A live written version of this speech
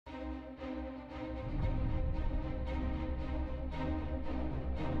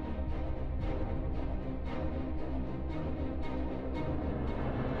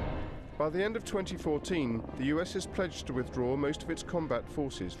By the end of 2014, the US has pledged to withdraw most of its combat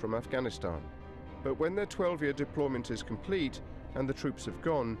forces from Afghanistan. But when their 12-year deployment is complete and the troops have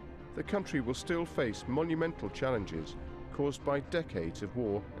gone, the country will still face monumental challenges caused by decades of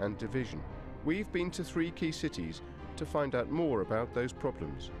war and division. We've been to 3 key cities to find out more about those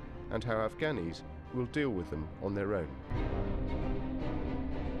problems and how Afghanis will deal with them on their own.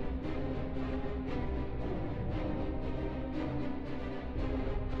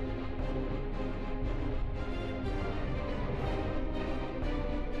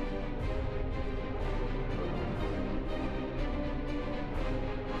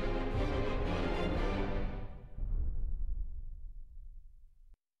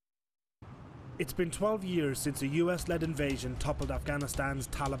 It's been 12 years since a US-led invasion toppled Afghanistan's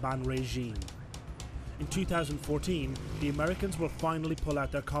Taliban regime. In 2014, the Americans will finally pull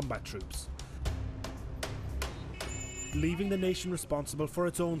out their combat troops, leaving the nation responsible for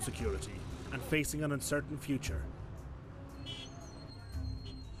its own security and facing an uncertain future.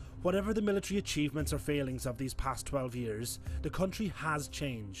 Whatever the military achievements or failings of these past 12 years, the country has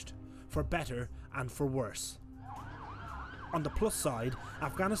changed, for better and for worse. On the plus side,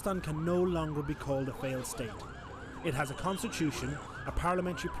 Afghanistan can no longer be called a failed state. It has a constitution, a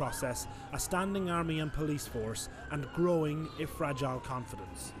parliamentary process, a standing army and police force, and growing, if fragile,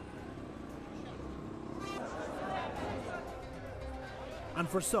 confidence. And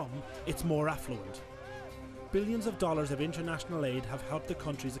for some, it's more affluent. Billions of dollars of international aid have helped the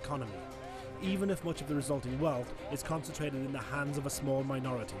country's economy, even if much of the resulting wealth is concentrated in the hands of a small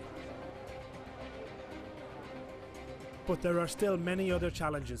minority. But there are still many other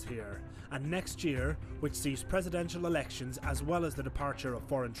challenges here, and next year, which sees presidential elections as well as the departure of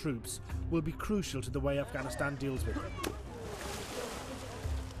foreign troops, will be crucial to the way Afghanistan deals with them.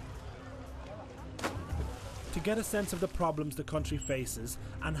 To get a sense of the problems the country faces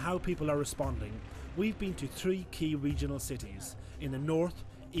and how people are responding, we've been to 3 key regional cities in the north,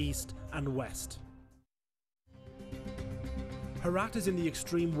 east and west. Herat is in the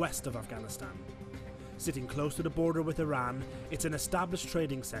extreme west of Afghanistan. Sitting close to the border with Iran, it's an established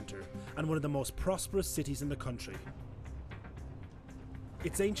trading centre and one of the most prosperous cities in the country.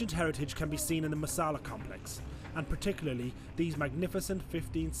 Its ancient heritage can be seen in the Masala complex, and particularly these magnificent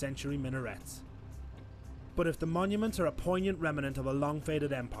 15th century minarets. But if the monuments are a poignant remnant of a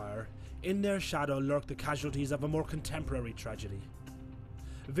long-faded empire, in their shadow lurk the casualties of a more contemporary tragedy.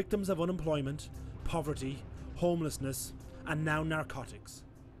 Victims of unemployment, poverty, homelessness, and now narcotics.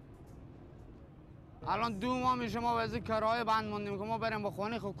 الان 2 ماه میشه ما واسه کرایه بند موندیم که ما بریم با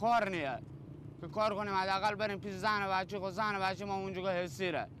خونه خب کار نیه که کار کنیم حداقل بریم پیش زن و بچه خب زن و بچه ما اونجا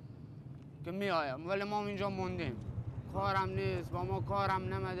حسیره که میایم ولی ما اینجا موندیم کارم نیست با ما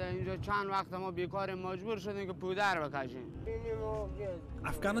کارم نمیده اینجا چند وقت ما بیکار مجبور شدیم که پودر بکشیم.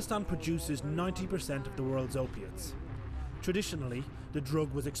 Afghanistan produces 90% of the world's opiates. Traditionally, the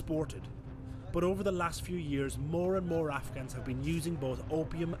drug was exported, but over the last few years more and more Afghans have been using both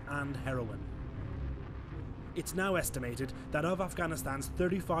opium and heroin. It's now estimated that of Afghanistan's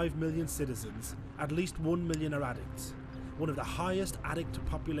 35 million citizens, at least 1 million are addicts, one of the highest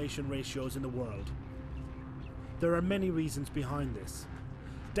addict-to-population ratios in the world. There are many reasons behind this.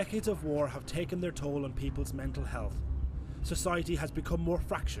 Decades of war have taken their toll on people's mental health. Society has become more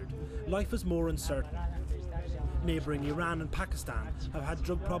fractured, life is more uncertain. Neighbouring Iran and Pakistan have had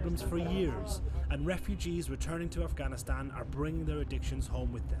drug problems for years, and refugees returning to Afghanistan are bringing their addictions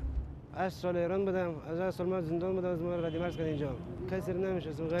home with them. 8 سال ایران بودم، از 8 سال من زندان بودم، از ما قدیم عرض کرد اینجا. کسی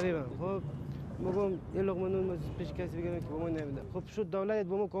نمیشناسم، غریبم. خب میگم یه لقمه نون پیش کسی بگم که به ما نمیده. خب شد دولت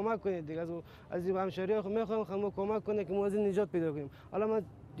به ما کمک کنید دیگه. از این همشهری خب میخوام ما کمک کنه که ما از این نجات پیدا کنیم. حالا من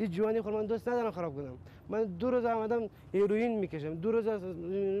یه جوانی خود من دوست ندارم خراب کنم. من 2 روز آمدم هیروئین میکشم. 2 روز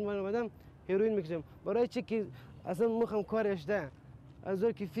من آمدم هیروئین میکشم. برای چی که اصلا میخوام کارش ده. از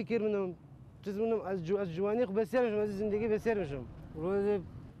اون که فکر منم چیز منم از جوانی خب بسیار میشم، از زندگی بسیار میشم. روز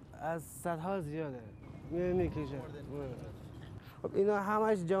از صدها زیاده میکشه. خب اینا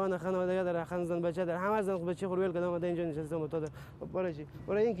همش جوان خانواده داره، خانزن بچه داره، همه زن بچه خورویل کدام اومده اینجا نشسته متاد. برای چی؟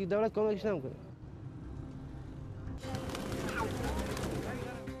 برای اینکه دولت کمکش نمیکنه.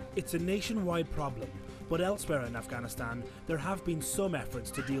 It's a nationwide problem, but elsewhere in Afghanistan there have been some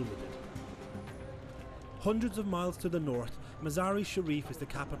efforts to deal with it. Hundreds of miles to the north, Mazar-i-Sharif is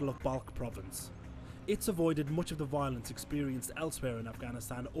the capital of Balkh province. It's avoided much of the violence experienced elsewhere in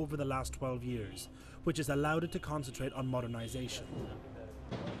Afghanistan over the last 12 years, which has allowed it to concentrate on modernisation.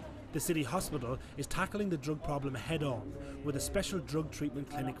 The city hospital is tackling the drug problem head-on with a special drug treatment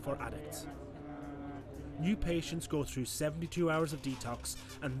clinic for addicts. New patients go through 72 hours of detox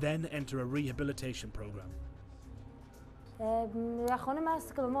and then enter a rehabilitation program. یک خانم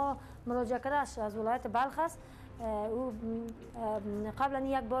است که ما مراجعه کردش از ولایت بلخ است. او قبلا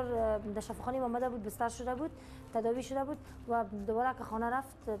یک بار در شفاخانه آمده بود، بستر شده بود، تداوی شده بود و دوباره که خانه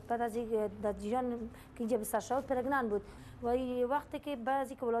رفت بعد از در جریان که اینجا بستر شد پرگنان بود و وقتی که بعد از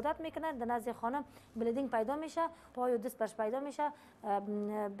اینکه ولادت میکنه در نزد خانم بلیدینگ پیدا میشه، پای و دست برش پیدا میشه،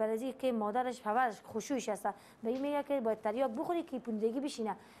 بعد از اینکه مادرش پدرش خشوعش هست به این میگه که باید تریاک بخوری که پوندگی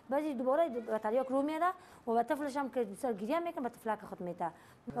بشینه، بعضی دوباره به تریاک رو میره و طفلش هم که بسیار گریه میکنه به تفلک خود میده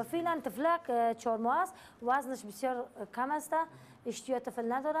و فعلا تفلک 4 ماه است، وزنش بسیار کم است، اشتیا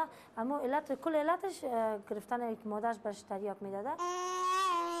طفل نداره، اما کل علتش گرفتن مادرش برش تریاک میداده.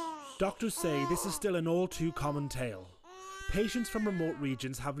 Doctors say this is still an all too common tale. Patients from remote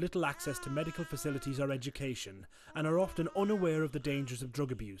regions have little access to medical facilities or education and are often unaware of the dangers of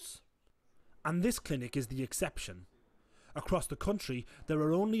drug abuse. And this clinic is the exception. Across the country, there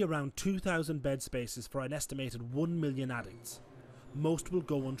are only around 2,000 bed spaces for an estimated 1 million addicts. Most will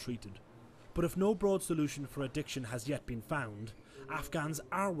go untreated. But if no broad solution for addiction has yet been found, Afghans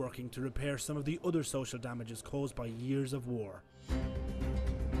are working to repair some of the other social damages caused by years of war.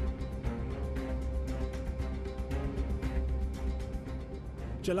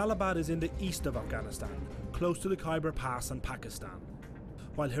 Jalalabad is in the east of Afghanistan, close to the Khyber Pass and Pakistan.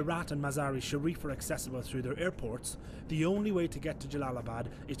 While Herat and Mazar-e Sharif are accessible through their airports, the only way to get to Jalalabad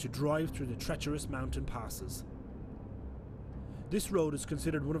is to drive through the treacherous mountain passes. This road is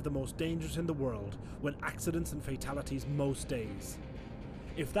considered one of the most dangerous in the world, with accidents and fatalities most days.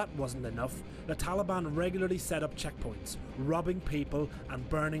 If that wasn't enough, the Taliban regularly set up checkpoints, robbing people and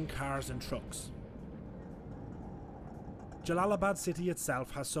burning cars and trucks. Jalalabad city itself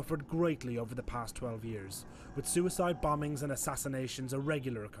has suffered greatly over the past 12 years, with suicide bombings and assassinations a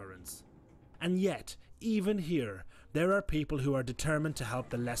regular occurrence. And yet, even here, there are people who are determined to help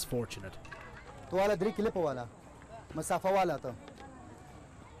the less fortunate.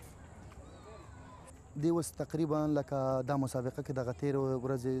 دی وس تقریبا لکه دا مسابقه کې دغه تیر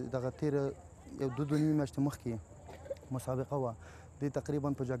ورځ دغه تیر یو 2 میاشتې مخکې مسابقه وه دی تقریبا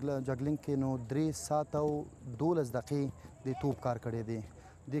په جګلینګ کې نو 3 ساعت او 12 دقیقې دی توپ کار کړی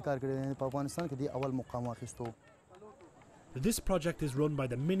دی کار کړی په افغانستان کې دی اول مقام واخیستو. This project is run by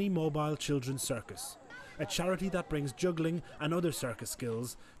the Mini Mobile Children's Circus, a charity that brings juggling and other circus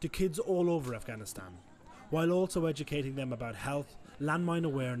skills to kids all over Afghanistan, while also educating them about health, landmine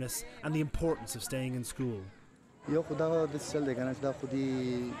awareness and the importance of staying in school. یو خدا د سل دی کنه دا خودي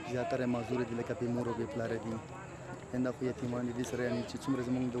زیاتره معذور دي لکه په مور او په پلار دي انده خو یتیمان دي سره نه چې څومره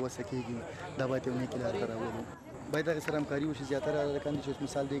زمونږ د وسه کېږي دا باید یو نیک لار راوړو باید هغه سره همکاري وشي زیاتره لکه چې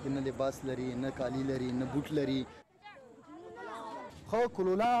مثال دی کنه لباس لري نه کالی لري نه بوټ لري خو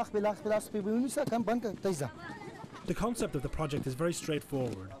کولولا خپل په بونیسا کم بنک تیزا. The concept of the project is very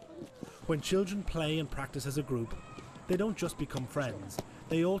straightforward. When children play and practice as a group, they don't just become friends,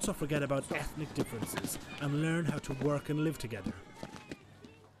 they also forget about ethnic differences and learn how to work and live together.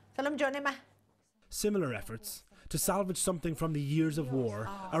 Similar efforts to salvage something from the years of war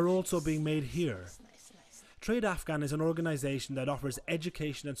are also being made here. Trade Afghan is an organisation that offers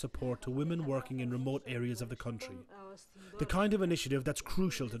education and support to women working in remote areas of the country. The kind of initiative that's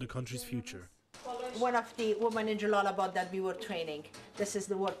crucial to the country's future. One of the women in Jalalabad that we were training, this is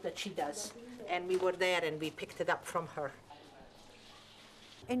the work that she does. And we were there and we picked it up from her.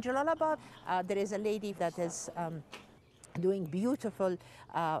 In Jalalabad, there is a lady that is doing beautiful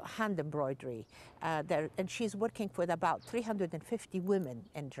hand embroidery. And she's working with about 350 women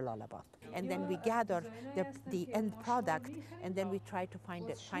in Jalalabad. And then we gather the end product and then we try to find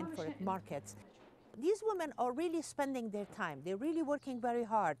for it markets. These women are really spending their time. They're really working very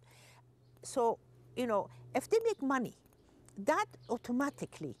hard. So, you know, if they make money, that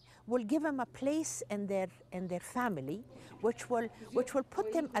automatically will give them a place in their family, which will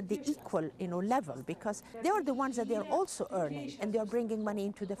put them at the equal, you know, level, because they are the ones that they are also earning and they are bringing money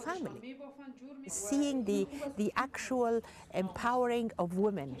into the family. Seeing the actual empowering of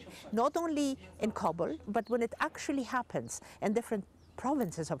women, not only in Kabul, but when it actually happens in different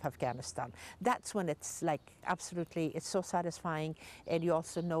provinces of Afghanistan, that's when it's like absolutely, it's so satisfying, and you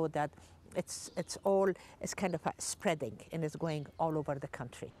also know that it's kind of spreading and it's going all over the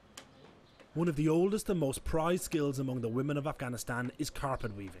country. One of the oldest and most prized skills among the women of Afghanistan is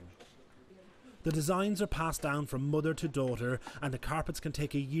carpet weaving. The designs are passed down from mother to daughter, and the carpets can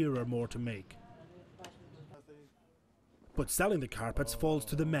take a year or more to make. But selling the carpets falls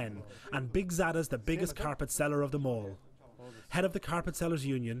to the men, and Big Zada's the biggest carpet seller of them all. Head of the Carpet Sellers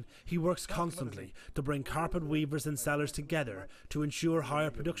Union, he works constantly to bring carpet weavers and sellers together to ensure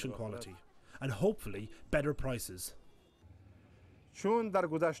higher production quality and hopefully better prices. چون در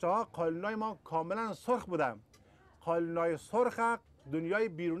گذشته ها قالینای ما کاملا سرخ بودن قالونای سرخ دنیای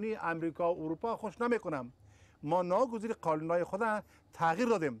بیرونی امریکا و اروپا خوش نمیکنم. ما ناگزیر قالونای خود تغییر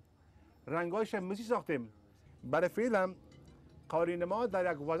دادیم. رنگایش مسی ساختیم. برای فعلا قالین ما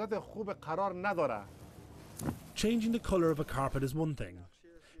در یک وضعیت خوب قرار نداره. Changing the colour of a carpet is one thing.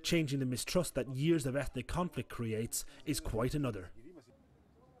 Changing the mistrust that years of ethnic conflict creates is quite another.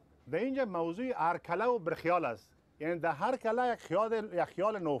 در اینجا موضوع هر کله و برخیال است. یعنی در هر کله یک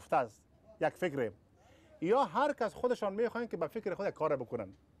خیال نهفته است. یک فکره. یا هر کس خودشان میخواین که به فکر خود کار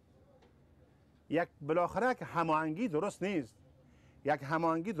بکنن. یک بالاخره که هماهنگی درست نیست. یک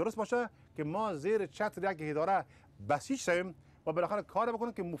هماهنگی درست باشه که ما زیر چتر یک اداره بسیج شویم و بالاخره کار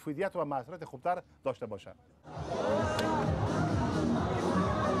بکنیم که مفیدیت و مصلحت خوبتر داشته باشه.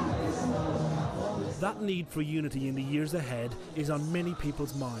 That need for unity in the years ahead is on many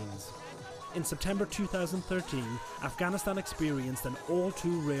people's minds. In September 2013, Afghanistan experienced an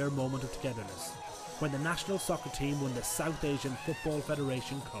all-too-rare moment of togetherness when the national soccer team won the South Asian Football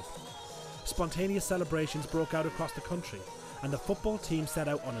Federation Cup. Spontaneous celebrations broke out across the country and the football team set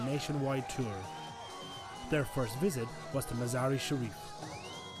out on a nationwide tour. Their first visit was to Mazar-e-Sharif.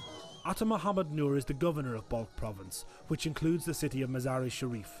 Atta Mohammed Noor is the governor of Balkh province, which includes the city of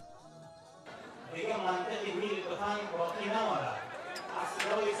Mazar-e-Sharif.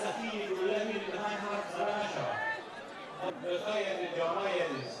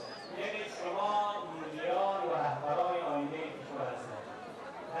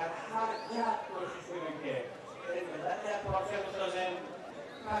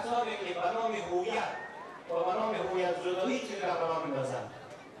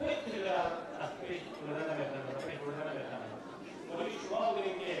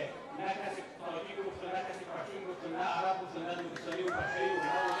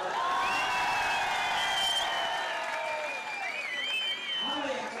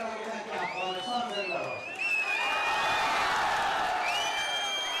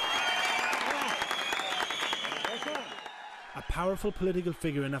 A powerful political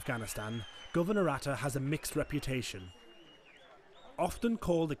figure in Afghanistan, Governor Atta has a mixed reputation. Often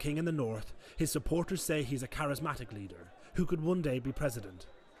called the king in the north, his supporters say he's a charismatic leader who could one day be president.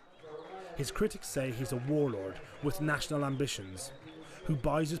 His critics say he's a warlord with national ambitions, who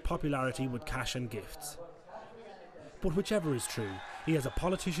buys his popularity with cash and gifts. But whichever is true, he has a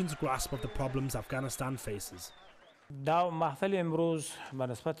politician's grasp of the problems Afghanistan faces. محفل امروز به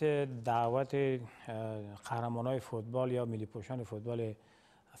نسبت دعوت قهرمانای فوتبال یا ملی پوشان فوتبال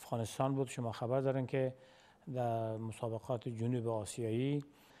افغانستان بود. شما خبر دارین که در مسابقات جنوب آسیایی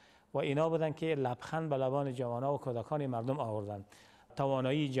و اینا بودن که لبخند به لبان جوانا و کودکان مردم آوردن.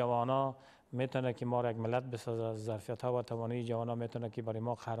 توانایی جوانا میتونه که ما را یک ملت بسازه، ظرفیت ها و توانایی جوانا میتونه که برای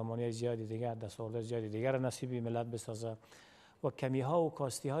ما قهرمانی زیادی دیگر، دستاورد زیادی دیگر نصیب ملت بسازه و کمی ها و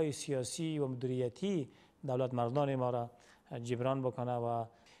کاستی های سیاسی و مدیریتی دولت مردان ما را جبران بکنه و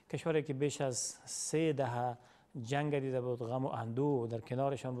کشوری که بیش از 3 دهه جنگ دیده بود، غم و اندوه در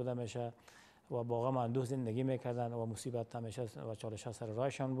کنارشان بوده میشه و با غم و اندوه زندگی میکردن و مصیبت همیشه و چالش ها سر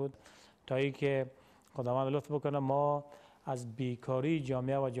راهشان بود تا اینکه خداوند لطف بکنه ما از بیکاری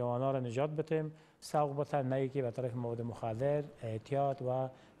جامعه و جوانان را نجات بدیم، سوق بده، نه اینکه به طرف مواد مخدر، اعتیاد و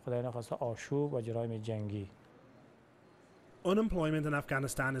خدای نخواسته آشوب و جرایم جنگی. Unemployment in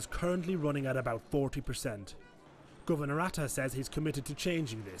Afghanistan is currently running at about 40%. Governor Atta says he's committed to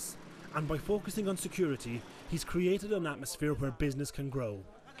changing this, and by focusing on security, he's created an atmosphere where business can grow.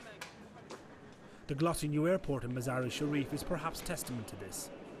 The glossy new airport in Mazar-e-Sharif is perhaps testament to this,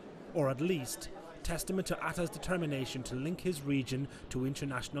 or at least testament to Atta's determination to link his region to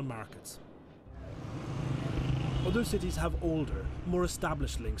international markets. Other cities have older, more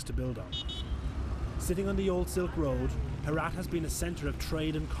established links to build on. Sitting on the old Silk Road, Herat has been a centre of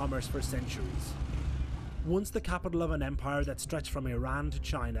trade and commerce for centuries. Once the capital of an empire that stretched from Iran to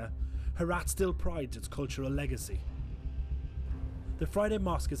China, Herat still prides its cultural legacy. The Friday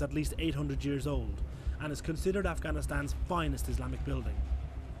Mosque is at least 800 years old and is considered Afghanistan's finest Islamic building.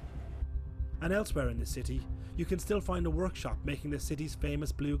 And elsewhere in the city, you can still find a workshop making the city's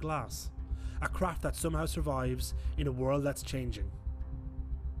famous blue glass, a craft that somehow survives in a world that's changing.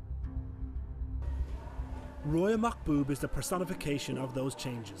 Roya Mahboob is the personification of those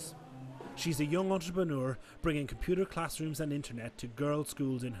changes. She's a young entrepreneur bringing computer classrooms and internet to girls'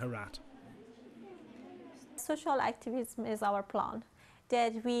 schools in Herat. Social activism is our plan,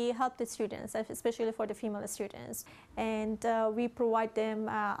 that we help the students, especially for the female students, and we provide them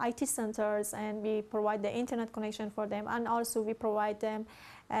IT centers, and we provide the internet connection for them, and also we provide them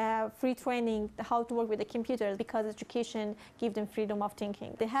free training how to work with the computers, because education gives them freedom of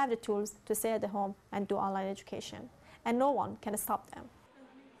thinking. They have the tools to stay at the home and do online education, and no one can stop them.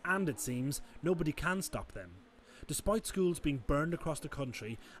 And it seems nobody can stop them, Despite schools being burned across the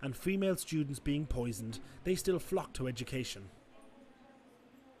country and female students being poisoned, they still flock to education.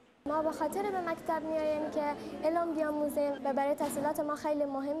 ما به خاطر به مکتب میاییم که علم بیاموزیم و برای تحصیلات ما خیلی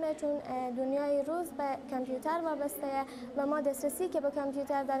مهمه چون دنیای روز به کامپیوتر وابسته و ما دسترسی که به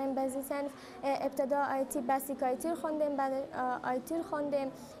کامپیوتر داریم بعضی صنف ابتدا آیتی بیسیک آیتی خوندیم بعد آیتی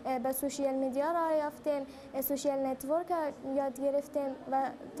خوندیم به سوشیال میدیا راه یافتیم سوشیال نتورک یاد گرفتیم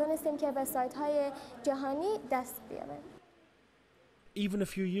و تونستیم که به سایت های جهانی دست بیاریم. Even a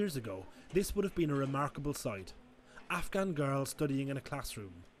few years ago, this would have been a remarkable sight. Afghan girls studying in a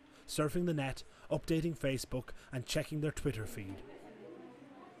classroom, surfing the net, updating Facebook and checking their Twitter feed.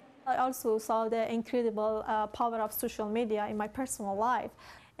 I also saw the incredible power of social media in my personal life,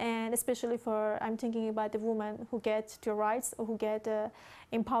 and especially I'm thinking about the women who get their rights, who get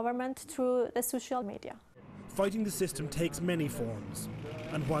empowerment through the social media. Fighting the system takes many forms,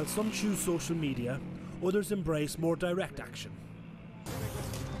 and while some choose social media, others embrace more direct action.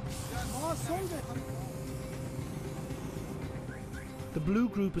 The Blue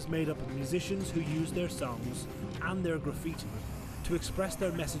Group is made up of musicians who use their songs and their graffiti to express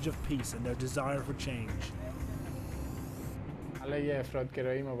their message of peace and their desire for change. علیه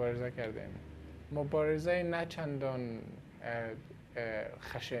افراطگرایی مبارزه کردیم. مبارزه نه چندان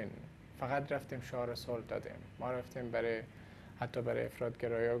خشن. فقط رفتیم شعار صلح دادیم. ما رفتیم حتی برای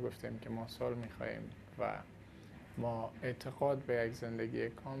افراطگرایی‌ها گفتیم که ما صلح می‌خوایم و ما اعتقاد به یک زندگی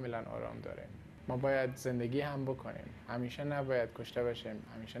کاملا آرام داریم. ما باید زندگی هم بکنیم. همیشه نباید کشته بشیم.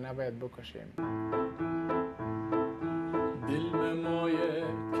 همیشه نباید بکشیم. دل مایه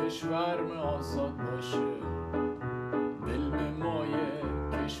کشور آزاد باشه. دل مایه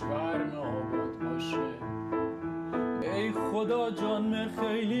کشور آباد باشه. ای خدا جان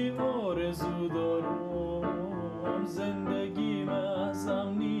خیلی آرزو دارم زندگی از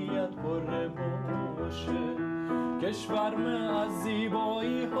امنیت پر باشه. کشورم از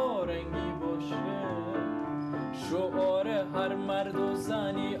زیبایی ها رنگی باشه شعار هر مرد و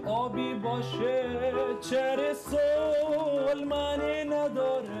زنی آبی باشه چهره صلح معنی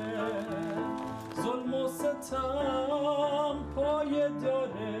نداره ظلم و ستم پای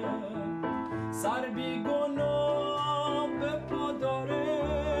داره سر بی گناه به پا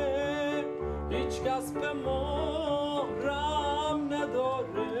داره هیچ کس به ما رحم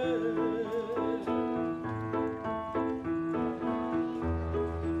نداره.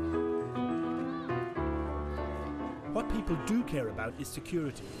 What people do care about is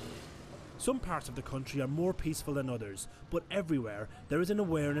security. Some parts of the country are more peaceful than others, but everywhere there is an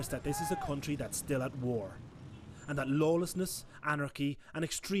awareness that this is a country that's still at war, and that lawlessness, anarchy and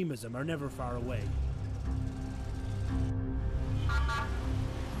extremism are never far away.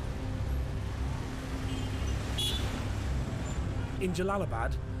 In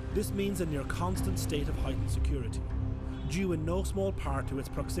Jalalabad, this means a near constant state of heightened security, due in no small part to its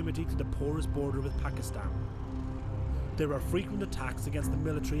proximity to the porous border with Pakistan. There are frequent attacks against the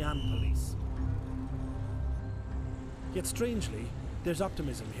military and police. Yet strangely, there's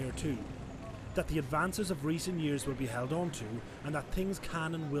optimism here too, that the advances of recent years will be held on to and that things can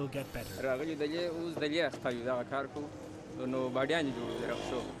and will get better.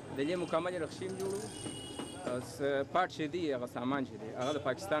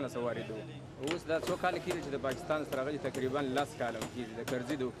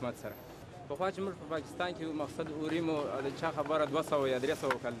 پخوا چې موږ په پاکستان کې مقصد اوریم او د چا خبره 200 یا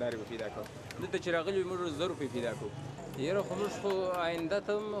 300 کلداري به پیدا کړو دلته چې راغلي موږ 1000 روپۍ پیدا کړو یاره خو موږ خو آینده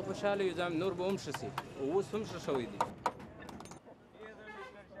ته هم خوشحاله یو ځم نور به هم ښه سي اوس هم ښه شوی دي.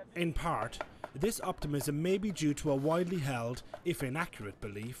 In part, this optimism may be due to a widely held, if inaccurate,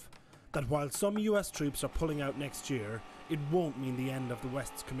 belief that while some US troops are pulling out next year, it won't mean the end of the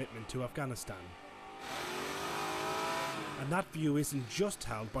West's commitment to Afghanistan. And that view isn't just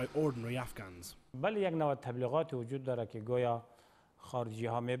held by ordinary Afghans. بله یک نوع تبلیغات وجود داره که گویا خارجی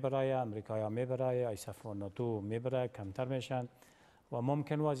ها میبرای، امریکایی ها میبرای، ایساف و ناتو میبرای، کمتر میشن و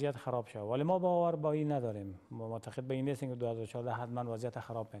ممکن وضعیت خراب شه. ولی ما باور با این نداریم. ما معتقد به این نیستیم که 2014 حتما وضعیت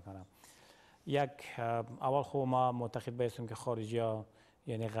خراب میکنه. اول خو ما معتقد بایستیم که خارجی ها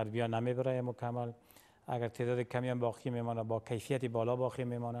یعنی غربی ها نمیبرای مکمل. اگر تعداد کمی هم باقی میمانه با کیفیتی بالا باقی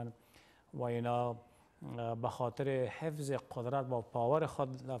میمانن و اینا به خاطر حفظ قدرت با پاور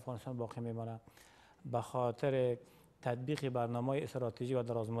خود در افغانستان باقی میمانه به خاطر تطبیق برنامه استراتژی و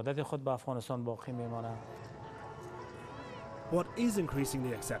درازمدت خود به افغانستان باقی میمانه. What is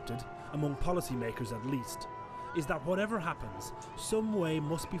increasingly accepted, among policymakers at least, is that whatever happens, some way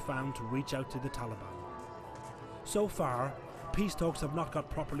must be found to reach out to the Taliban. So far, peace talks have not got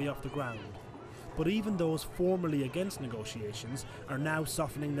properly off the ground, but even those formerly against negotiations are now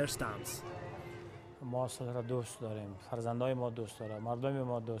softening their stance. ما را دوست داریم، فرزندای ما دوست داریم، مردم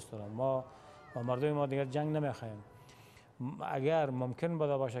ما دوست داریم، ما و مردم ما دیگر جنگ نمیخوایم. اگر ممکن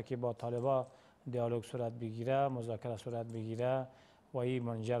بوده باشه که با طالبان دیالوگ صورت بگیره، مذاکره صورت بگیره و این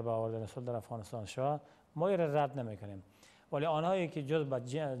منجر به آوردن صلح در افغانستان شود، ما این را رد نمیکنیم. ولی آنهایی که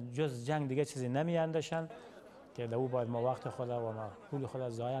جز جنگ دیگه چیزی نمیاندیشند که در او باید ما وقت خود و پول خود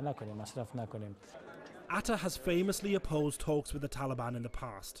ضایع نکنیم، مصرف نکنیم. Atta has famously opposed talks with the Taliban in the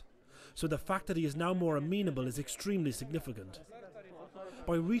past, so the fact that he is now more amenable is extremely significant.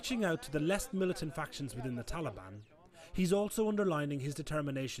 By reaching out to the less militant factions within the Taliban, he's also underlining his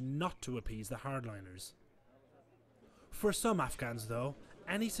determination not to appease the hardliners. For some Afghans, though,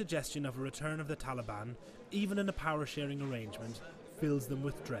 any suggestion of a return of the Taliban, even in a power-sharing arrangement, fills them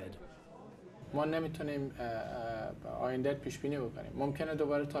with dread. ما نمیتونیم آینده پیش بینی بکنیم. ممکنه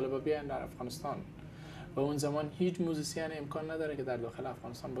دوباره طالبا بیان در افغانستان و اون زمان هیچ موزیسین امکان نداره که در داخل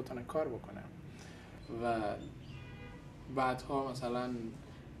افغانستان بتونه کار بکنه و بعدها مثلا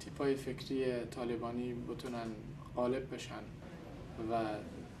تیپای فکری طالبانی بتونن غالب بشن و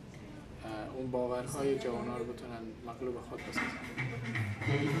اون باورهای جوان‌ها رو بتونن مغلوب خود بسازن.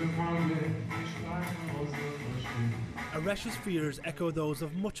 Aresh's fears echo those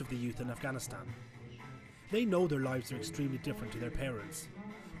of much of the youth in Afghanistan. They know their lives are extremely different to their parents,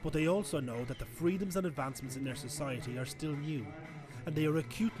 but they also know that the freedoms and advancements in their society are still new, and they are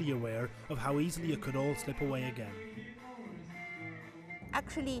acutely aware of how easily it could all slip away again.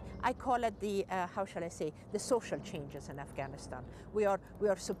 Actually, I call it the, how shall I say, the social changes in Afghanistan. We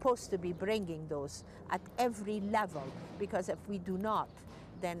are supposed to be bringing those at every level, because if we do not,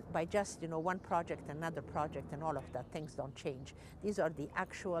 then by just, one project, another project, and all of that, things don't change. These are the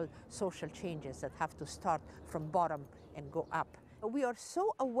actual social changes that have to start from bottom and go up. We are so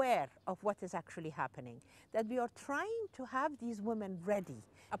aware of what is actually happening that we are trying to have these women ready.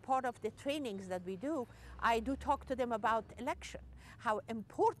 A part of the trainings that we do, I do talk to them about election, how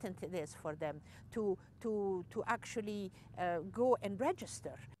important it is for them to actually go and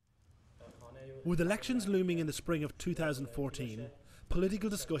register. With elections looming in the spring of 2014, political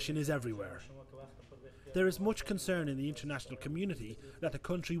discussion is everywhere. There is much concern in the international community that the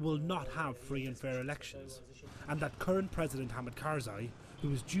country will not have free and fair elections, and that current President Hamid Karzai, who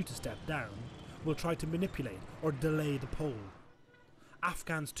is due to step down, will try to manipulate or delay the poll.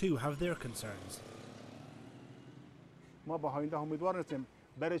 Afghans too have their concerns. ما با آینده امیدوار نیستیم.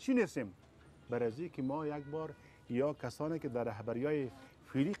 برای چی نیستیم؟ برای که ما یک بار یا کسانی که در رهبری‌های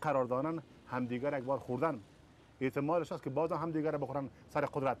فعلی قرار دارن همدیگر یک بار خوردن. احتمالش هست که باز همدیگر بخورن سر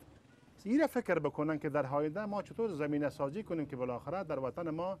قدرت. این فکر بکنن که در آینده ما چطور زمینه سازی کنیم که بالاخره در وطن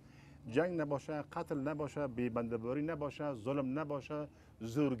ما جنگ نباشه، قتل نباشه، بی‌بنده‌داری نباشه، ظلم نباشه،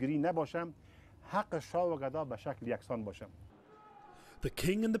 زورگیری نباشه، حق شاه و گدا به شکل یکسان باشه. The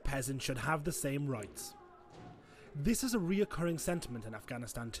king and the peasant should have the same rights. This is a reoccurring sentiment in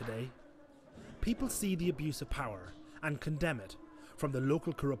Afghanistan today. People see the abuse of power and condemn it, from the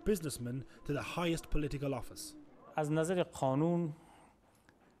local corrupt businessman to the highest political office. از نظر قانون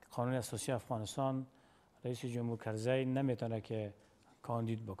اساسی افغانستان رئیس جمهور کرزی نمیتونه که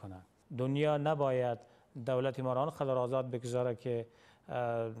کاندید بکنه. دنیا نباید دولت ما را آنقدر آزاد بگذاره که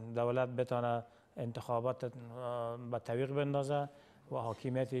دولت بتونه انتخابات به تعویق بندازه و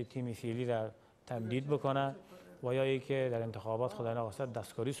حاکمیت تیم فعلی را تمدید بکنه و یا اینکه در انتخابات خدای نخواسته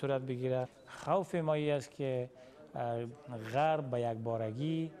دستکاری صورت بگیره. خوف ما است که غرب به یک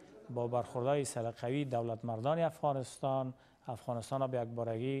بارگی با برخوردهای سرقوی دولت مردان افغانستان را به یک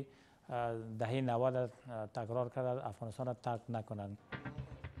بارگی دهه 90 تکرار کرده، افغانستان را ترک نکنند.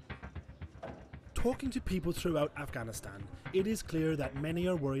 Talking to people throughout Afghanistan, it is clear that many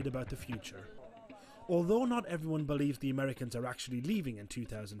are worried about the future. Although not everyone believes the Americans are actually leaving in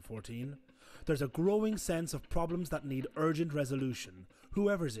 2014, there's a growing sense of problems that need urgent resolution,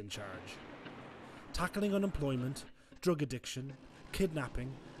 whoever's in charge. Tackling unemployment, drug addiction,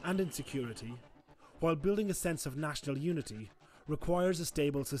 kidnapping, and insecurity, while building a sense of national unity, requires a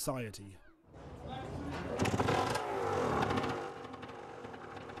stable society.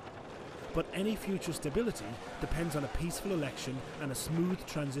 But any future stability depends on a peaceful election and a smooth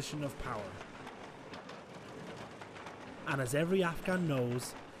transition of power. And as every Afghan knows,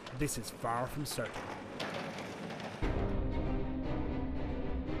 this is far from certain.